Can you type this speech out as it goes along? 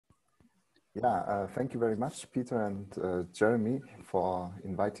Thank you very much, Peter and Jeremy, for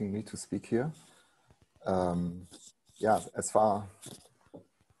inviting me to speak here. As far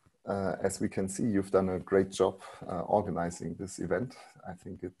as we can see, you've done a great job organizing this event. I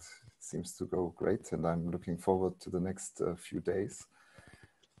think it seems to go great, and I'm looking forward to the next few days.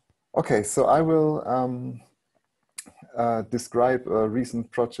 Okay, so I will describe a recent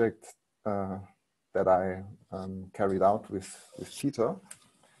project that I carried out with Peter.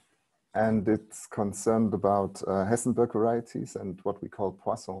 And it's concerned about Hessenberg varieties and what we call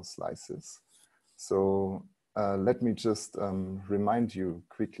Poisson slices. So let me just remind you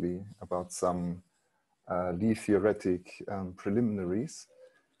quickly about some Lie theoretic preliminaries.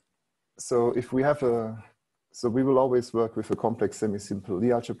 So if we have so we will always work with a complex semi-simple Lie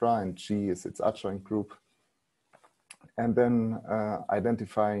algebra, and G is its adjoint group. And then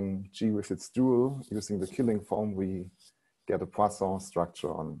identifying G with its dual using the killing form, we get a Poisson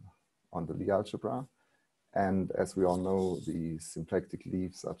structure on the Lie algebra. And as we all know, the symplectic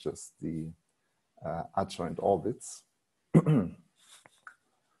leaves are just the adjoint orbits.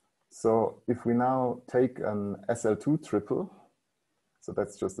 So if we now take an SL2 triple, so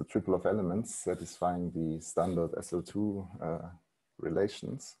that's just a triple of elements satisfying the standard SL2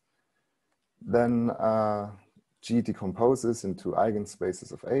 relations, then G decomposes into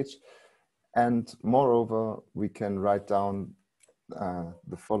eigenspaces of H. And moreover, we can write down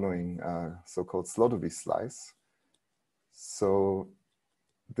the following so-called Slodowy slice. So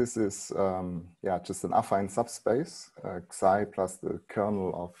this is just an affine subspace, Xi plus the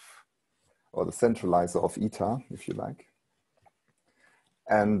kernel of, or the centralizer of eta, if you like.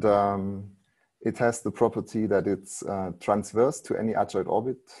 And it has the property that it's transverse to any adjoint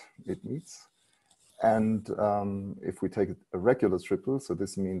orbit it meets. And if we take a regular triple, so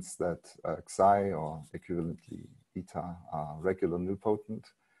this means that Xi or equivalently eta are regular nilpotent,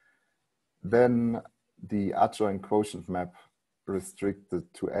 then the adjoint quotient map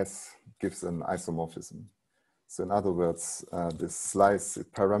restricted to S gives an isomorphism. So in other words, this slice,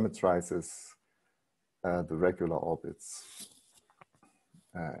 it parameterizes the regular orbits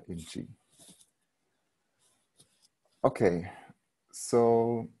in G. Okay,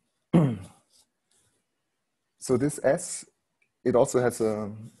 so so this S, it also has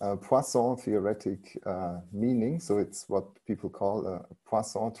a Poisson theoretic meaning. So it's what people call a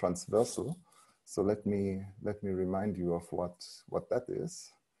Poisson transversal. So let me remind you of what that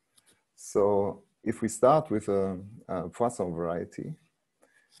is. So if we start with a Poisson variety,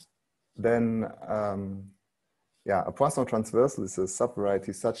 then a Poisson transversal is a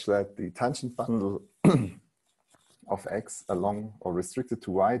subvariety such that the tangent bundle of X along or restricted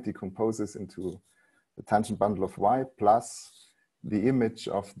to Y decomposes into the tangent bundle of Y plus the image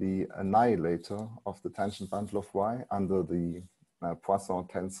of the annihilator of the tangent bundle of Y under the Poisson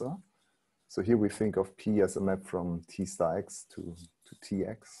tensor. So here we think of P as a map from T star X to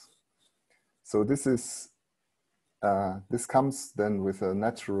Tx. So this is this comes then with a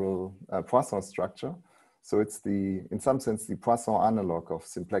natural Poisson structure. So it's in some sense the Poisson analog of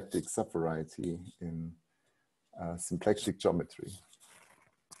symplectic subvariety in symplectic geometry.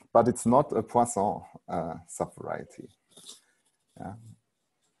 But it's not a Poisson subvariety. Yeah.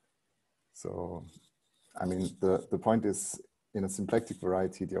 So, I mean, the point is, in a symplectic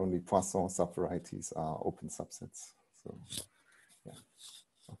variety, the only Poisson subvarieties are open subsets. So, yeah,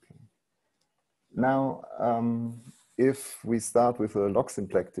 okay. Now, if we start with a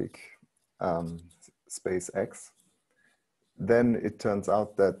log-symplectic space X, then it turns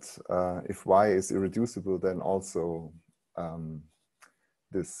out that if Y is irreducible, then also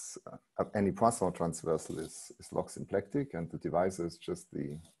this any Poisson transversal is log-symplectic, and the divisor is just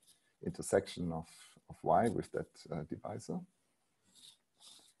the intersection of Y with that divisor.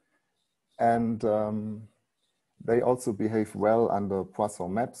 And they also behave well under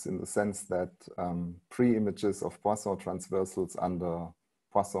Poisson maps in the sense that pre-images of Poisson transversals under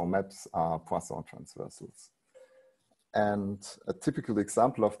Poisson maps are Poisson transversals. And a typical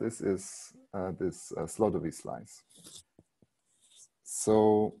example of this is this Slodowy slice.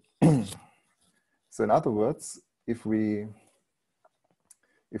 So, so in other words, if we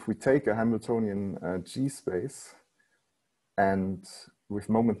take a Hamiltonian G space and with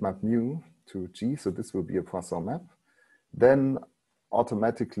moment map mu to G, so this will be a Poisson map, then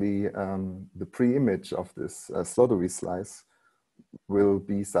automatically the pre-image of this Slodowy slice will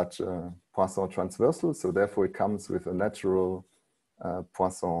be such a Poisson transversal. So therefore it comes with a natural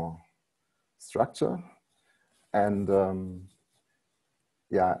Poisson structure. And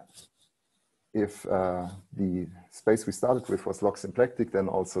if the space we started with was log-symplectic, then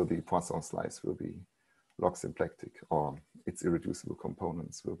also the Poisson slice will be log-symplectic, or its irreducible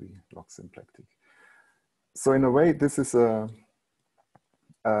components will be log-symplectic. So in a way, this is a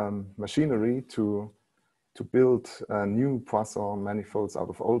machinery to build new Poisson manifolds out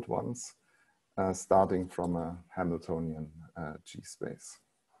of old ones, starting from a Hamiltonian G space.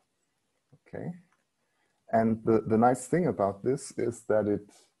 Okay, and the nice thing about this is that it,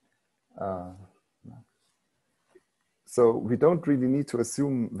 so we don't really need to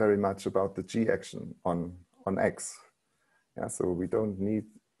assume very much about the G action on X. Yeah, so we don't need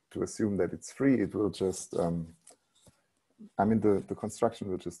to assume that it's free. It will just, I mean, the construction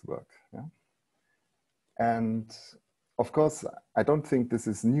will just work. Yeah. And of course, I don't think this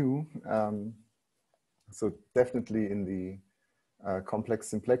is new. So definitely in the complex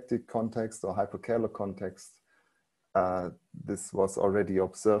symplectic context or hyperkähler context, this was already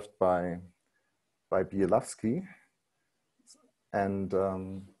observed by Bielawski. And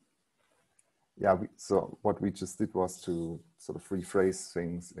yeah, so what we just did was to sort of rephrase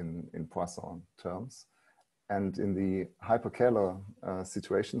things in Poisson terms. And in the hyperkähler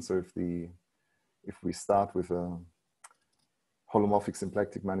situation, so if we start with a holomorphic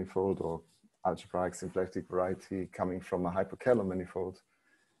symplectic manifold or algebraic symplectic variety coming from a hyperkähler manifold,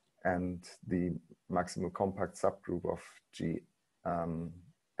 and the maximal compact subgroup of G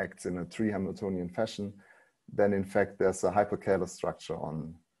acts in a three-Hamiltonian fashion, then in fact there's a hyperkähler structure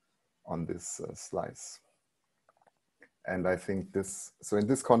on this slice. And I think this, so in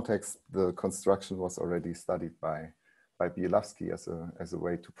this context, the construction was already studied by Bielawski as a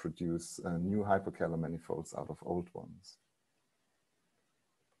way to produce new hyperkähler manifolds out of old ones.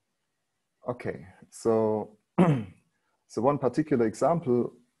 Okay, so so one particular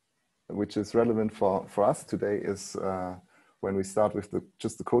example which is relevant for us today is when we start with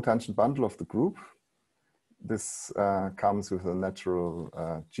just the cotangent bundle of the group. This comes with a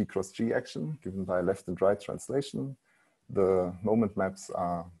natural G cross G action given by left and right translation. The moment maps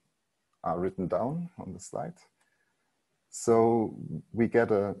are written down on the slide. So we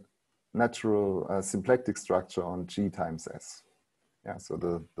get a natural symplectic structure on G times S. Yeah, so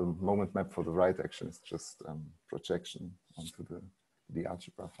the moment map for the right action is just projection onto the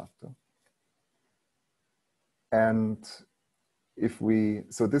algebra factor. And if we,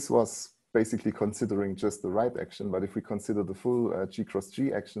 so this was basically considering just the right action, but if we consider the full G cross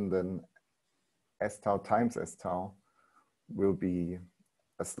G action, then S tau times S tau will be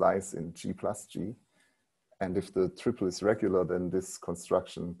a slice in G plus G. And if the triple is regular, then this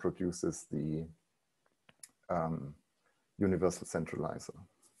construction produces the universal centralizer.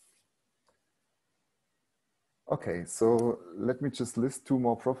 Okay, so let me just list two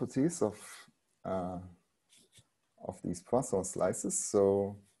more properties of these Poisson slices.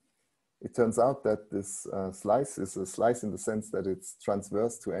 So it turns out that this slice is a slice in the sense that it's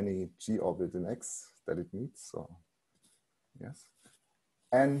transverse to any G orbit in X that it meets. So yes.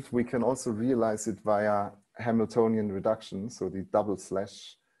 And we can also realize it via Hamiltonian reduction. So the double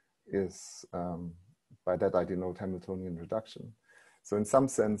slash is, by that I denote Hamiltonian reduction. So in some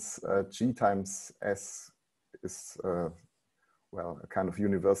sense, G times S is, well, a kind of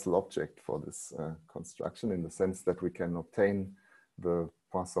universal object for this construction, in the sense that we can obtain the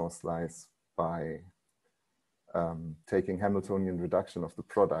Poisson slice by taking Hamiltonian reduction of the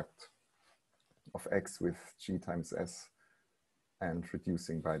product of X with G times S and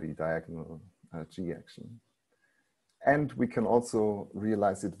reducing by the diagonal G action. And we can also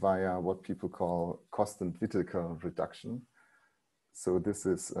realize it via what people call Costant-Whittaker reduction. So this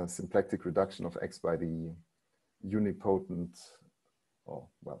is a symplectic reduction of X by the unipotent, or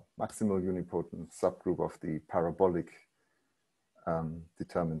well, maximal unipotent subgroup of the parabolic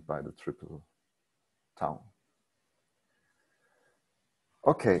determined by the triple tau.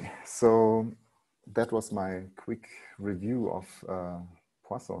 Okay, so that was my quick review of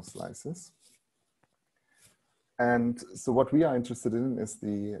Poisson slices. And so what we are interested in is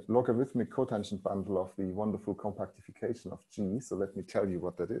the logarithmic cotangent bundle of the wonderful compactification of G. So let me tell you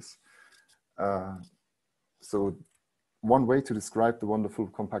what that is. So one way to describe the wonderful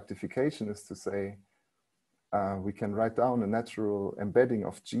compactification is to say, we can write down a natural embedding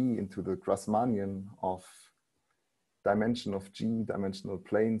of G into the Grassmannian of dimension of G, dimensional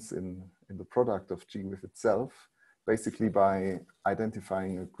planes in the product of G with itself, basically by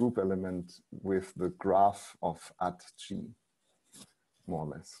identifying a group element with the graph of at G, more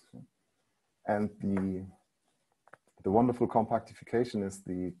or less. And the wonderful compactification is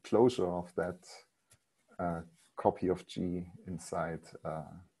the closure of that copy of G inside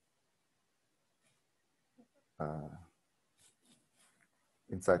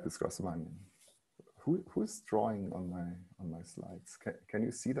inside this Grassmannian. Who is drawing on my slides? Can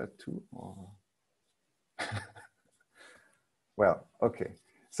you see that too? Or Well, okay.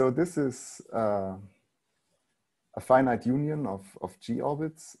 So this is a finite union of G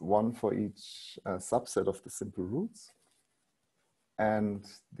orbits, one for each subset of the simple roots. And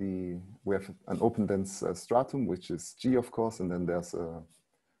we have an open dense stratum, which is G, of course, and then there's a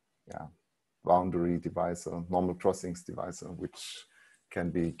boundary divisor, normal crossings divisor, which can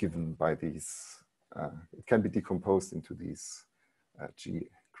be given by these, it can be decomposed into these G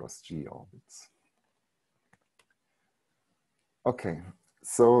cross G orbits. Okay,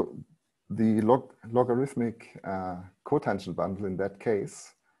 so the logarithmic cotangent bundle in that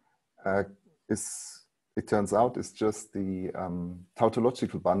case it turns out, is just the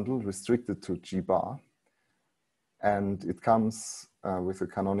tautological bundle restricted to G bar. And it comes with a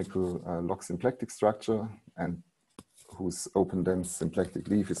canonical log-symplectic structure, and whose open dense symplectic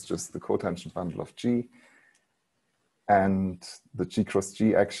leaf is just the cotangent bundle of G. And the G cross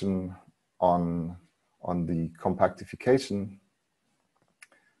G action on the compactification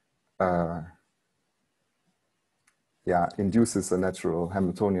induces a natural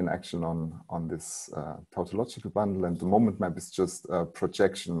Hamiltonian action on this tautological bundle, and the moment map is just a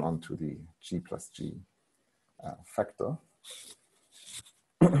projection onto the G plus G factor.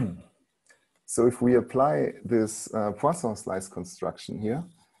 So if we apply this Poisson slice construction here,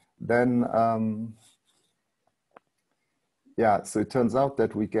 then so it turns out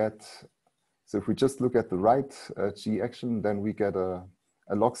that we get, so if we just look at the right G action, then we get a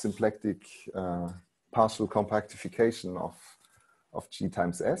log-symplectic partial compactification of G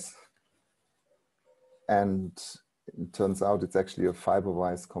times S. And it turns out it's actually a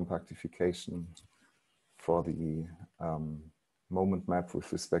fiber-wise compactification for the moment map with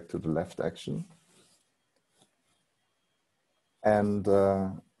respect to the left action. And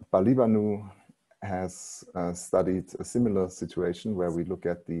Balibanu has studied a similar situation where we look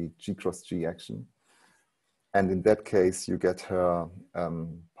at the G cross G action. And in that case, you get her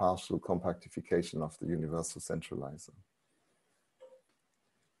partial compactification of the universal centralizer.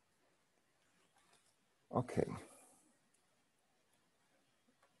 Okay.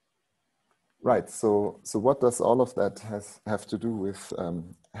 Right, so what does all of that have to do with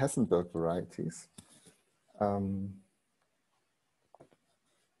Hessenberg varieties?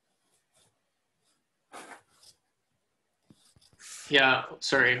 Yeah,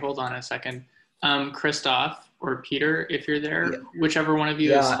 sorry, hold on a second. Christoph or Peter, if you're there, whichever one of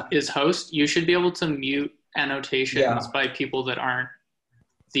you is host, you should be able to mute annotations by people that aren't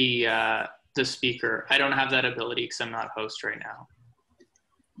the speaker. I don't have that ability because I'm not host right now.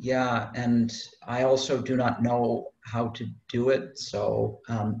 Yeah, and I also do not know how to do it. So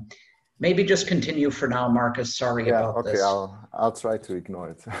maybe just continue for now, Markus. Sorry about this. Okay, I'll try to ignore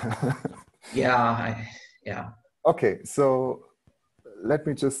it. Yeah. Okay, so let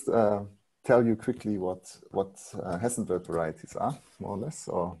me just tell you quickly what Hessenberg varieties are, more or less,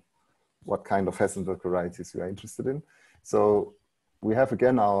 or what kind of Hessenberg varieties we are interested in. So we have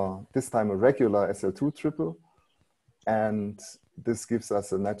again this time a regular SL2 triple, and this gives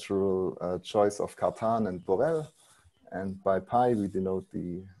us a natural choice of Cartan and Borel, and by pi we denote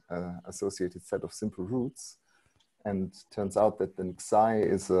the associated set of simple roots, and turns out that the Xi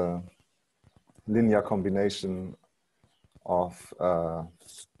is a linear combination of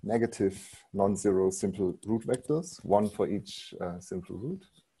negative non-zero simple root vectors, one for each simple root.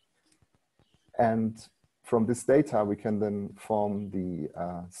 And from this data, we can then form the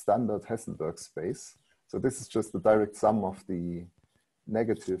standard Hessenberg space. So this is just the direct sum of the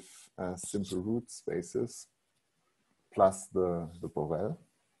negative simple root spaces plus the Borel.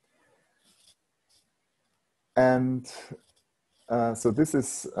 And so this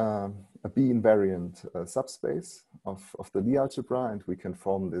is a B-invariant subspace of the Lie algebra, and we can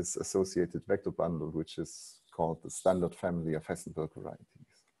form this associated vector bundle, which is called the standard family of Hessenberg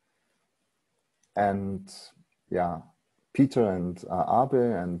varieties. And Peter and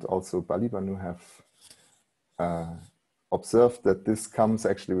Abe and also Balibanu have observed that this comes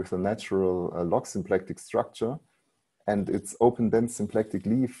actually with a natural log-symplectic structure, and its open dense symplectic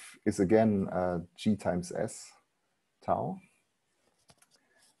leaf is again G times S tau.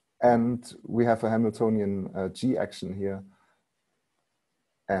 And we have a Hamiltonian G action here,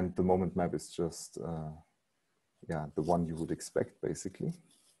 and the moment map is just the one you would expect, basically.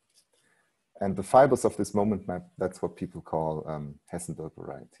 And the fibers of this moment map, that's what people call Hessenberg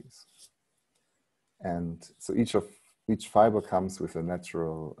varieties. And so each fiber comes with a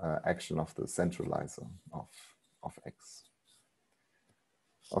natural action of the centralizer of X.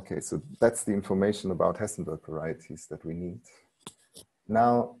 Okay, so that's the information about Hessenberg varieties that we need.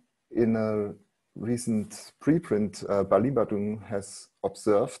 Now, in a recent preprint, Balibanu has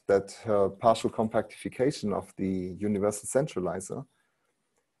observed that her partial compactification of the universal centralizer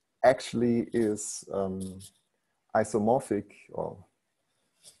actually is isomorphic or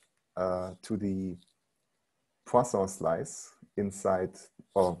to the Poisson slice inside,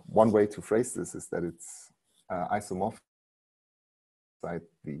 or one way to phrase this is that it's isomorphic inside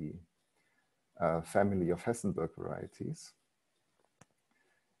the family of Hessenberg varieties.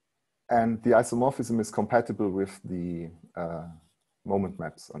 And the isomorphism is compatible with the moment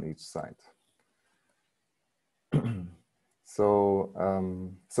maps on each side. So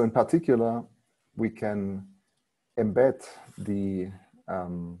in particular, we can embed the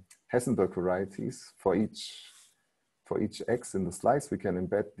Hessenberg varieties for each x in the slice. We can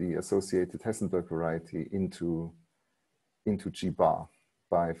embed the associated Hessenberg variety into G bar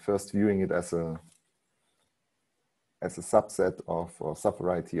by first viewing it as a subset of or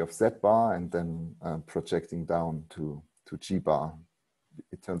subvariety of Z bar, and then projecting down to G bar.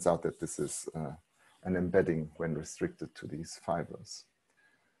 It turns out that this is an embedding when restricted to these fibers.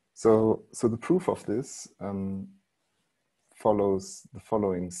 So the proof of this follows the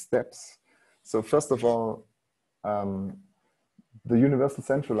following steps. So first of all, the universal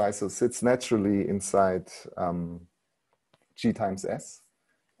centralizer sits naturally inside G times S,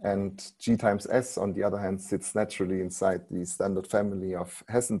 and G times S, on the other hand, sits naturally inside the standard family of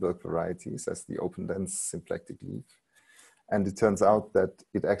Hessenberg varieties as the open dense symplectic leaf. And it turns out that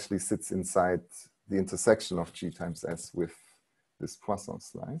it actually sits inside the intersection of G times S with this Poisson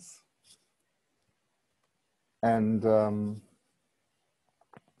slice. And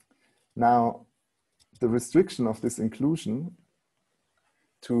now the restriction of this inclusion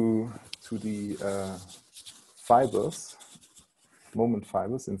to the fibers, moment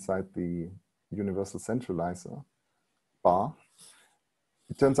fibers inside the universal centralizer bar,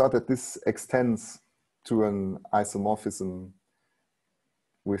 it turns out that this extends to an isomorphism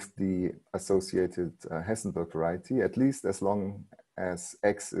with the associated Hessenberg variety, at least as long as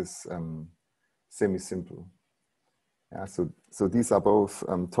X is semi-simple. Yeah, so these are both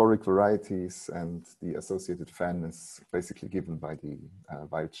toric varieties, and the associated fan is basically given by the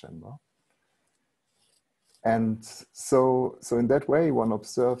Weyl chamber. And so in that way, one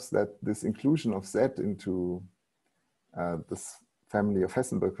observes that this inclusion of Z into this family of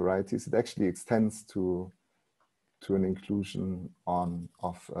Hessenberg varieties, it actually extends to an inclusion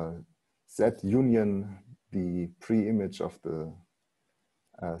of Z union the pre-image of the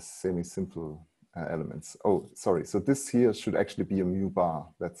semi-simple elements. Oh, sorry. So this here should actually be a mu bar.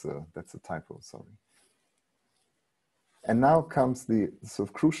 That's a typo. Sorry. And now comes the sort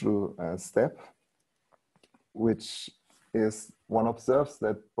of crucial step, which is one observes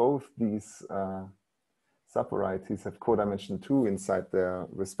that both these subvarieties have codimension 2 inside their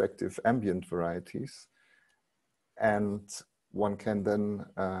respective ambient varieties, and one can then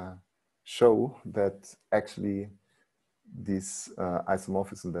show that actually this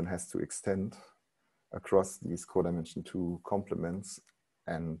isomorphism then has to extend across these codimension 2 complements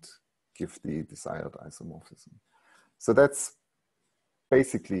and give the desired isomorphism. So that's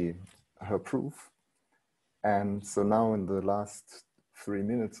basically her proof. And so now in the last 3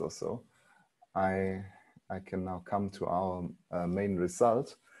 minutes or so, I can now come to our main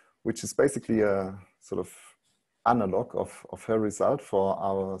result, which is basically a sort of analog of her result for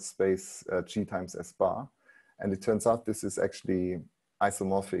our space G times S bar. And it turns out this is actually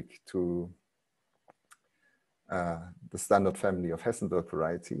isomorphic to the standard family of Hessenberg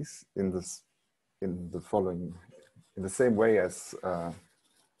varieties in the same way as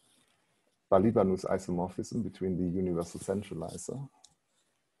Balibanu's isomorphism between the universal centralizer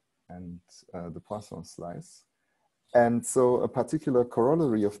and the Poisson slice. And so a particular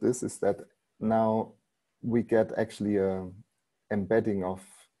corollary of this is that now we get actually an embedding of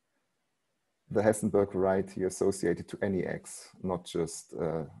the Hessenberg variety associated to any X, not just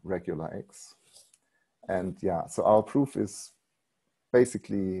regular X. And yeah, so our proof is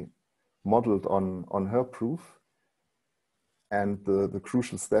basically modeled on her proof. And the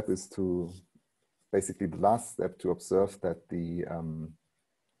crucial step is to, basically the last step, to observe that the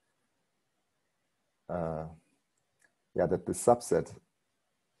subset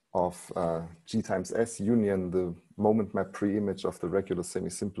of G times S union the moment map pre-image of the regular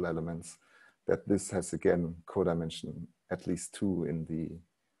semi-simple elements, that this has again codimension at least 2 in the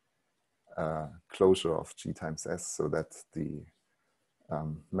closure of G times S, so that the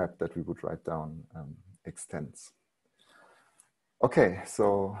map that we would write down extends. Okay,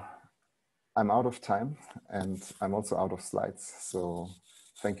 so I'm out of time and I'm also out of slides. So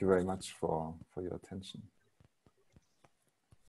thank you very much for your attention.